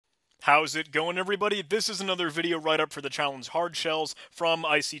How's it going, everybody? This is another video write-up for the challenge Hardshells from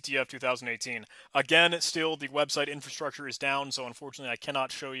IceCTF 2018. Again, still, the website infrastructure is down, so unfortunately I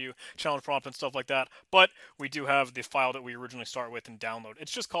cannot show you challenge prompt and stuff like that, but we do have the file that we originally start with and download.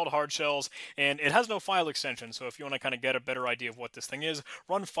 It's just called Hardshells, and it has no file extension, so if you want to kind of get a better idea of what this thing is,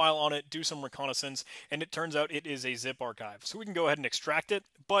 run file on it, do some reconnaissance, and it turns out it is a zip archive. So we can go ahead and extract it,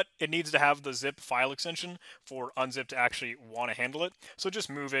 but it needs to have the zip file extension for unzip to actually want to handle it, so just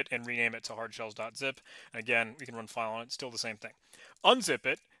move it and rename it to hardshells.zip. And again, we can run file on it, still the same thing. Unzip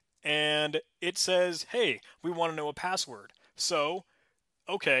it, and it says, hey, we want to know a password. So,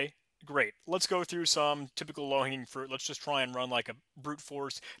 okay, great. Let's go through some typical low-hanging fruit. Let's just try and run like a brute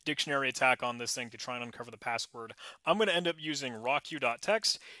force dictionary attack on this thing to try and uncover the password. I'm going to end up using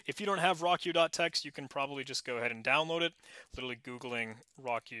rocku.txt. If you don't have rocku.txt, you can probably just go ahead and download it. Literally Googling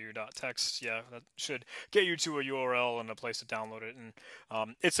rocku.txt, yeah, that should get you to a URL and a place to download it.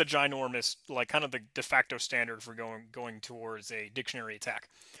 And it's a ginormous, like kind of the de facto standard for going towards a dictionary attack.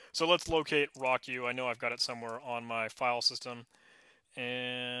 So let's locate rocku. I know I've got it somewhere on my file system.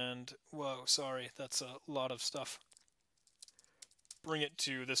 And, whoa, sorry, that's a lot of stuff. Bring it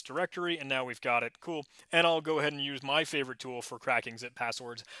to this directory, and now we've got it. Cool. And I'll go ahead and use my favorite tool for cracking zip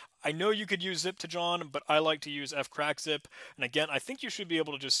passwords. I know you could use zip to John, but I like to use fcrackzip. And again, I think you should be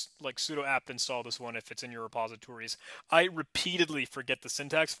able to just like sudo apt install this one if it's in your repositories. I repeatedly forget the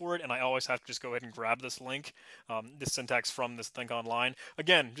syntax for it, and I always have to just go ahead and grab this link, this syntax from this link online.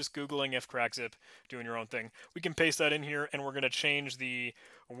 Again, just Googling fcrackzip, doing your own thing. We can paste that in here, and we're going to change the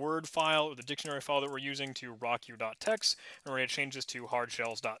Word file or the dictionary file that we're using to rocku.txt, and we're going to change this to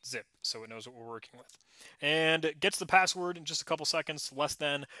hardshells.zip so it knows what we're working with. And it gets the password in just a couple seconds, less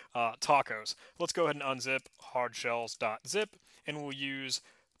than tacos. Let's go ahead and unzip hardshells.zip, and we'll use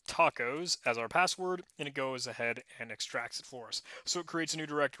tacos as our password, and it goes ahead and extracts it for us. So it creates a new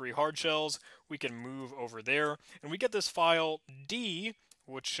directory, hardshells. We can move over there, and we get this file D,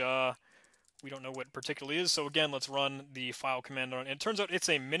 which we don't know what it particularly is, so again, let's run the file command on it. And it turns out it's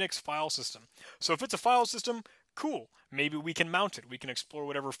a Minix file system. So if it's a file system, cool. Maybe we can mount it. We can explore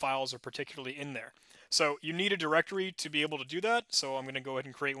whatever files are particularly in there. So you need a directory to be able to do that, so I'm going to go ahead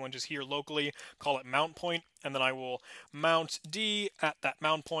and create one just here locally, call it mount point, and then I will mount D at that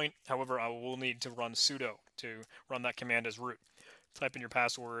mount point. However, I will need to run sudo to run that command as root. Type in your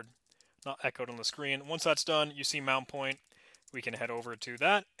password, not echoed on the screen. Once that's done, you see mount point. We can head over to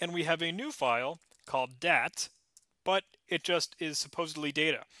that, and we have a new file called dat, but it just is supposedly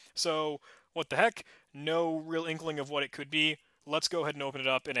data. So what the heck? No real inkling of what it could be. Let's go ahead and open it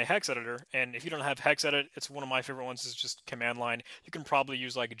up in a hex editor, and if you don't have hex edit, it's one of my favorite ones. It's just command line. You can probably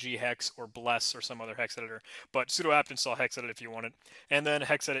use like ghex or bless or some other hex editor, but sudo apt install hex edit if you want it, and then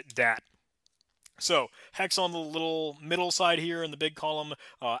hex edit dat. So hex on the little middle side here in the big column,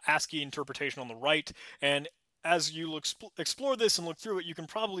 ASCII interpretation on the right, and as you explore this and look through it, you can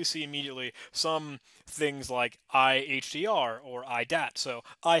probably see immediately some things like IHDR or IDAT. So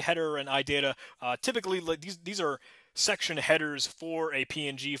iHeader and IData, typically like these are section headers for a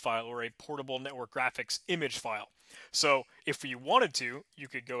PNG file or a portable network graphics image file. So if you wanted to, you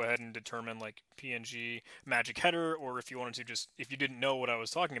could go ahead and determine like PNG magic header, or if you wanted to just, if you didn't know what I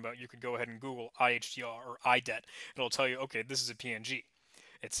was talking about, you could go ahead and Google IHDR or IDAT. It'll tell you, okay, this is a PNG.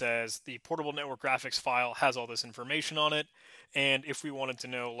 It says the portable network graphics file has all this information on it, and if we wanted to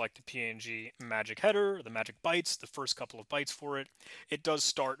know like the PNG magic header, the magic bytes, the first couple of bytes for it, it does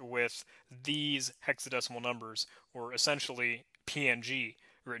start with these hexadecimal numbers, or essentially PNG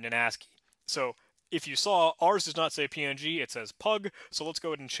written in ASCII. So if you saw, ours does not say PNG, it says PUG, so let's go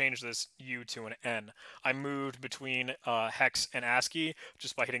ahead and change this U to an N. I moved between hex and ASCII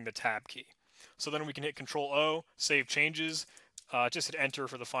just by hitting the tab key. So then we can hit Control O, save changes. Just hit enter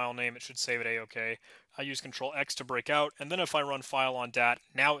for the file name. It should save it A-OK. I use Control X to break out, and then if I run file on dat,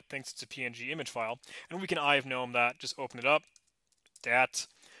 now it thinks it's a PNG image file, and we can IVNOM that. Just open it up, dat,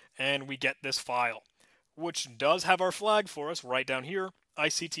 and we get this file, which does have our flag for us right down here.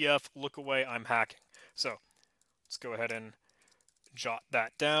 IceCTF, look away, I'm hacking. So let's go ahead and jot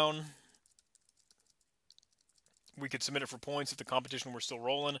that down. We could submit it for points if the competition were still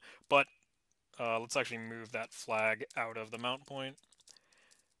rolling, but let's actually move that flag out of the mount point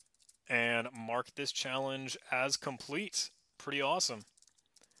and mark this challenge as complete. Pretty awesome.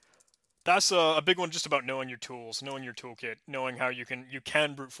 That's a big one, just about knowing your tools, knowing your toolkit, knowing how you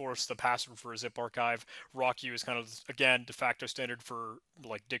can brute force the password for a zip archive. Rocku is kind of, again, de facto standard for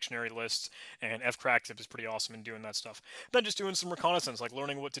like dictionary lists, and fcrackzip is pretty awesome in doing that stuff. Then just doing some reconnaissance, like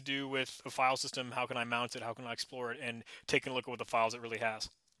learning what to do with a file system, how can I mount it, how can I explore it, and taking a look at what the files it really has.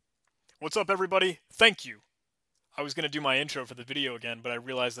 What's up, everybody? Thank you. I was gonna do my intro for the video again, but I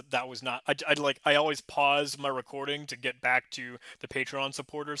realized that that was not. I always pause my recording to get back to the Patreon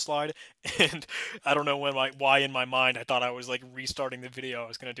supporter slide, and I don't know why in my mind I thought I was like restarting the video. I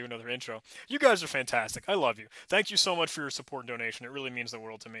was gonna do another intro. You guys are fantastic. I love you. Thank you so much for your support and donation. It really means the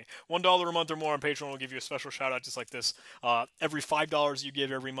world to me. $1 a month or more on Patreon will give you a special shout out just like this. Every $5 you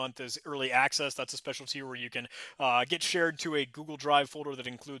give every month is early access. That's a special tier where you can get shared to a Google Drive folder that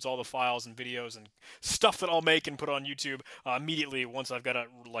includes all the files and videos and stuff that I'll make and put on YouTube immediately once I've got it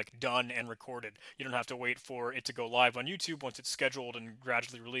like done and recorded. You don't have to wait for it to go live on YouTube. Once it's scheduled and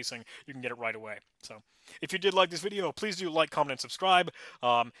gradually releasing, you can get it right away. So if you did like this video, please do like, comment, and subscribe.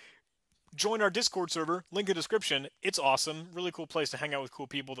 Join our Discord server, link in the description. It's awesome. Really cool place to hang out with cool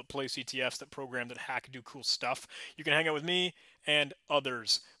people that play CTFs, that program, that hack, do cool stuff. You can hang out with me and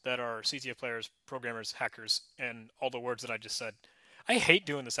others that are CTF players, programmers, hackers, and all the words that I just said. I hate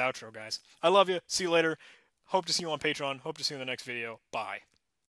doing this outro, guys. I love you. See you later. Hope to see you on Patreon. Hope to see you in the next video. Bye.